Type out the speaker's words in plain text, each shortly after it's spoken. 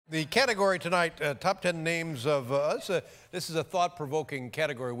The category tonight, top 10 names of this is a thought-provoking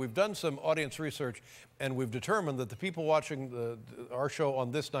category. We've done some audience research, and we've determined that the people watching our show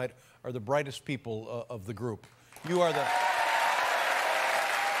on this night are the brightest people of the group. You are the...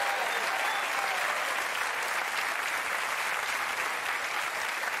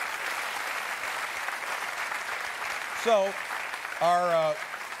 So, our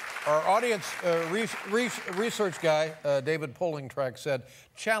audience research guy, David Pollingtrack, said,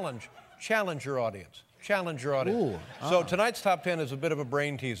 challenge your audience. Challenge your audience. Ooh, So tonight's top 10 is a bit of a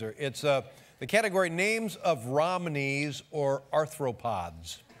brain teaser. It's the category names of Romneys or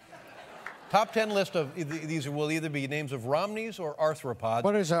arthropods. Top 10 list of these will either be names of Romneys or arthropods.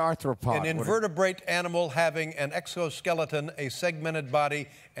 What is an arthropod? An invertebrate animal having an exoskeleton, a segmented body,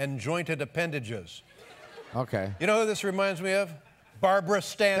 and jointed appendages. Okay. You know who this reminds me of? Barbara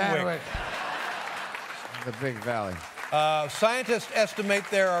Stanwyck. The Big Valley. Scientists estimate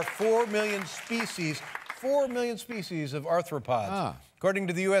there are 4 million species of arthropods. According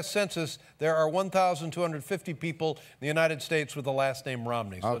to the U.S. Census, there are 1,250 people in the United States with the last name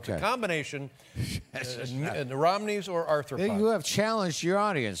Romney. So it's a combination, Romneys or arthropods. You have challenged your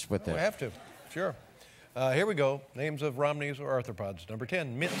audience with this. I have to, sure. Here we go. Names of Romneys or arthropods. Number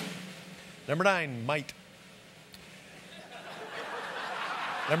 10, mint. Number 9, mite.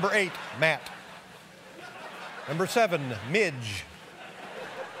 Number 8, Matt. Number 7, Midge.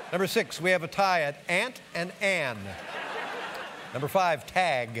 Number 6, we have a tie at Ant and Ann. Number 5,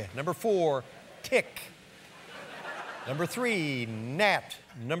 Tag. Number 4, Tick. Number 3, Gnat.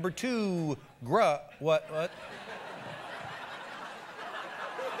 Number 2, What? What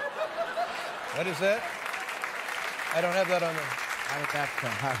is that? I don't have that on the... How did that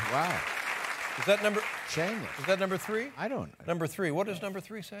come? Wow. Is that number... Shameless. Is that number 3? I don't know. Number 3. What does number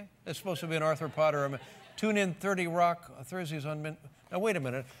 3 say? It's supposed to be an arthropod or a... Tune in 30 Rock Thursdays on... Now, wait a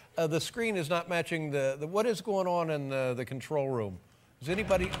minute. The screen is not matching the... What is going on in the control room? Is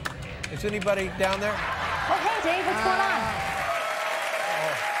anybody down there? Oh, hey, Dave. What's going on?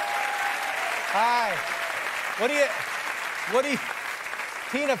 Hi. What do you...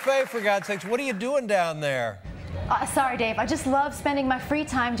 Tina Fey, for God's sakes, what are you doing down there? Sorry, Dave. I just love spending my free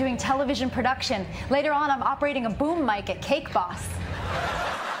time doing television production. Later on, I'm operating a boom mic at Cake Boss.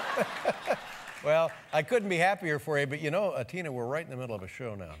 Well, I couldn't be happier for you, but you know, Tina, we're right in the middle of a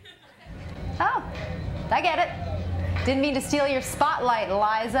show now. Oh, I get it. Didn't mean to steal your spotlight,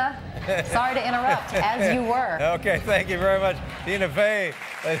 Liza. Sorry to interrupt, as you were. Okay, thank you very much, Tina Fey.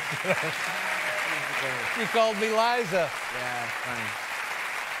 She called me Liza. Yeah, funny.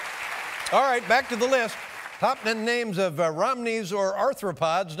 All right, back to the list. Top 10 names of Romneys or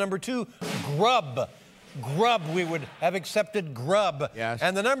arthropods. Number 2, grub. Grub, we would have accepted grub. Yes.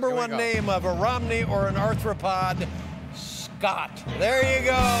 And the number 1 name of a Romney or an arthropod, Scott. There you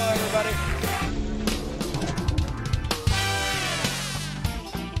go.